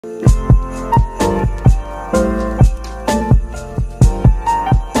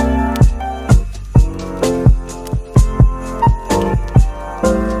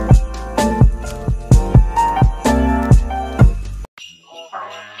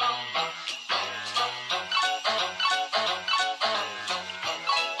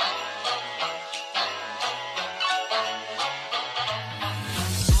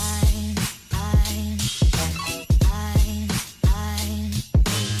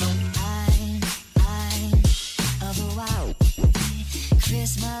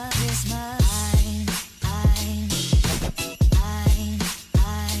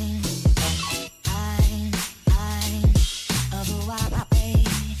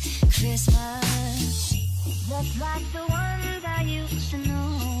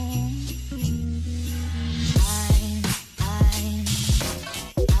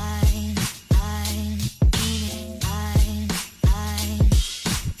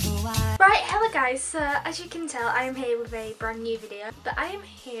guys, so as you can tell I am here with a brand new video, but I am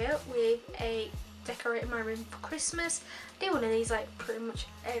here with a decorating my room for Christmas. I do one of these like pretty much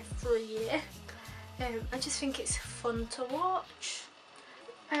every year. I just think it's fun to watch.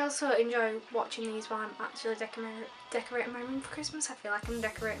 I also enjoy watching these while I'm actually decorating my room for Christmas. I feel like I'm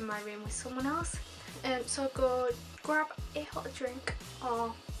decorating my room with someone else. So go grab a hot drink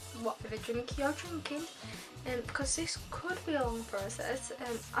or whatever drink you're drinking, because this could be a long process.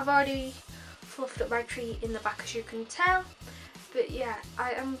 I've already fluffed up my tree in the back, as you can tell, but yeah,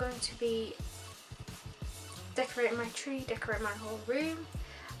 I am going to be decorating my tree, decorating my whole room.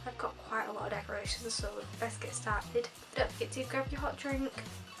 I've got quite a lot of decorations, so let's get started. Don't forget to grab your hot drink,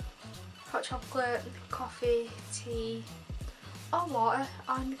 hot chocolate, coffee, tea or water,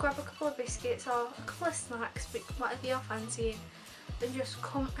 and grab a couple of biscuits or a couple of snacks, whatever you're fancying, and just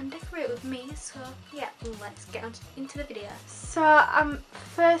come and decorate with me. So yeah, let's get on into the video. So I'm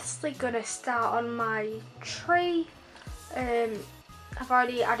firstly gonna start on my tree. I've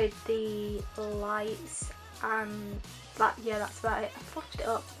already added the lights and yeah, that's about it. I fluffed it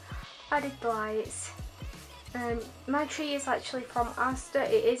up, added the lights. My tree is actually from Asda.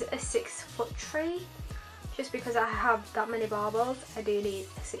 It is a 6-foot tree. Just because I have that many baubles, I do need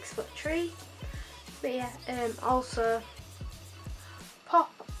a 6-foot tree. But yeah, also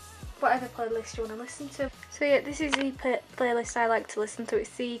pop whatever playlist you want to listen to. So yeah, this is the playlist I like to listen to. It's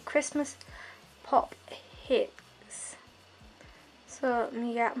the Christmas pop hits. So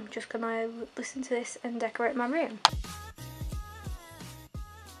yeah, I'm just gonna listen to this and decorate my room.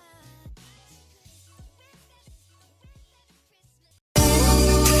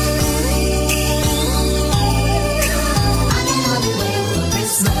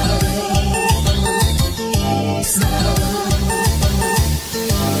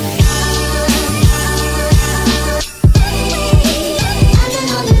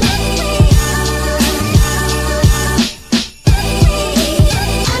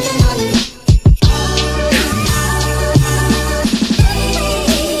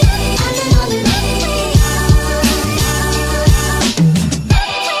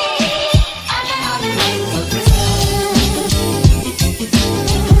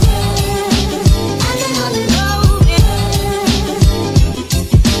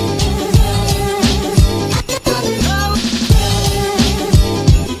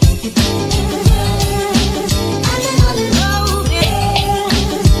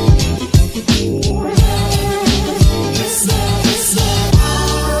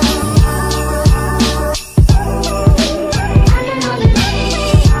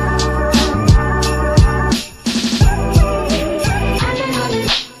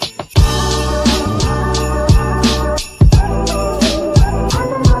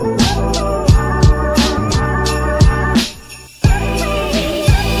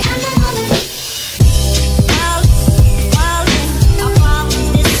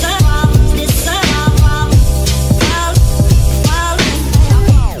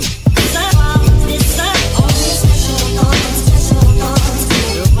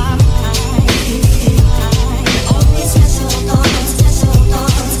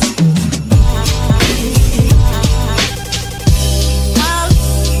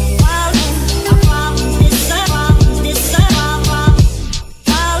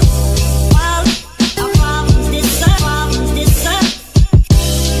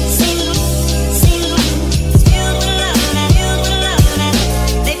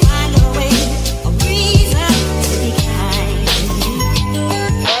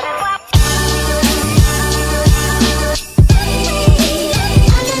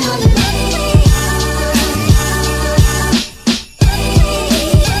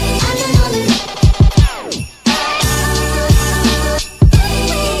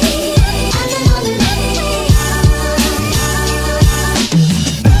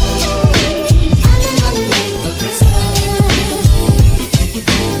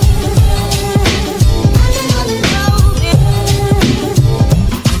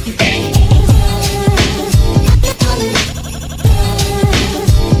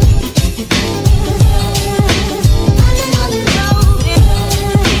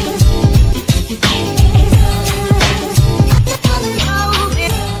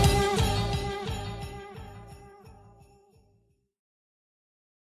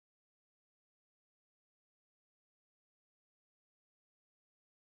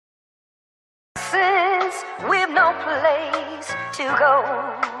 We've no place to go.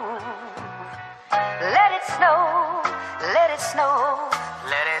 Let it snow, let it snow,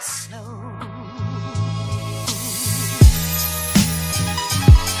 let it snow.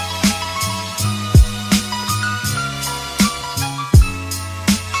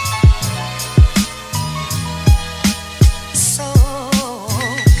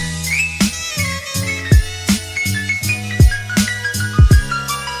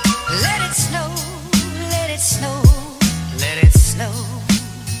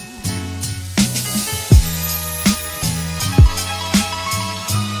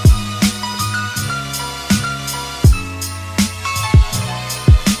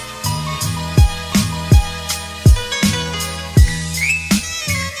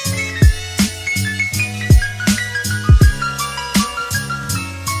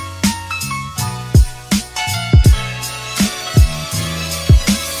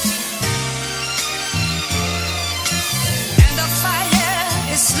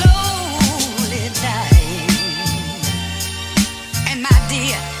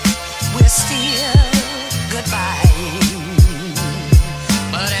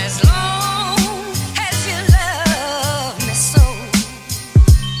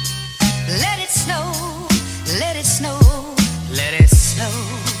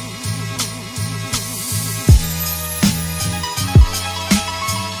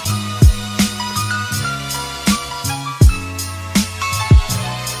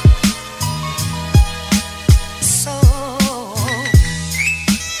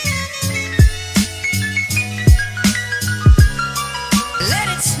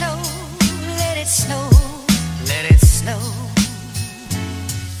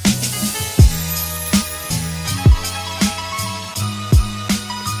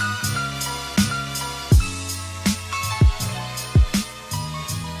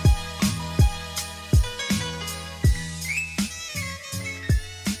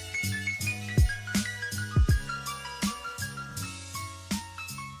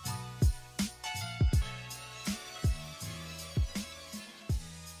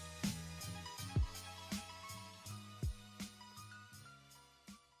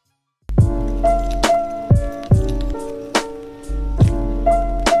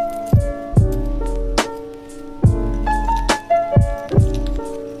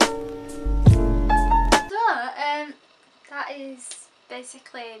 That is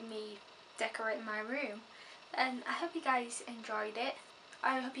basically me decorating my room, and I hope you guys enjoyed it.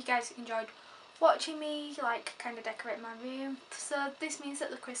 I hope you guys enjoyed watching me like kind of decorate my room. So this means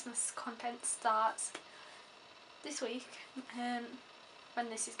that the Christmas content starts this week when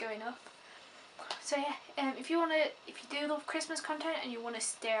this is going up. So yeah, if you do love Christmas content and you want to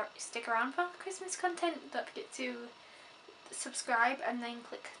stick around for Christmas content, don't forget to subscribe and then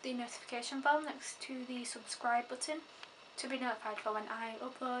click the notification bell next to the subscribe button to be notified for when I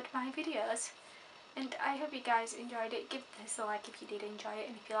upload my videos. And I hope you guys enjoyed it. Give this a like if you did enjoy it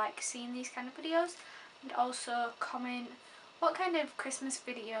and if you like seeing these kind of videos, and also comment what kind of Christmas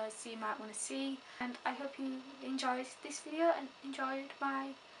videos you might want to see. And I hope you enjoyed this video and enjoyed my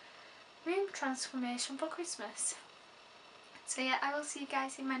room transformation for Christmas. So yeah, I will see you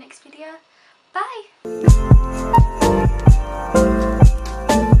guys in my next video. Bye!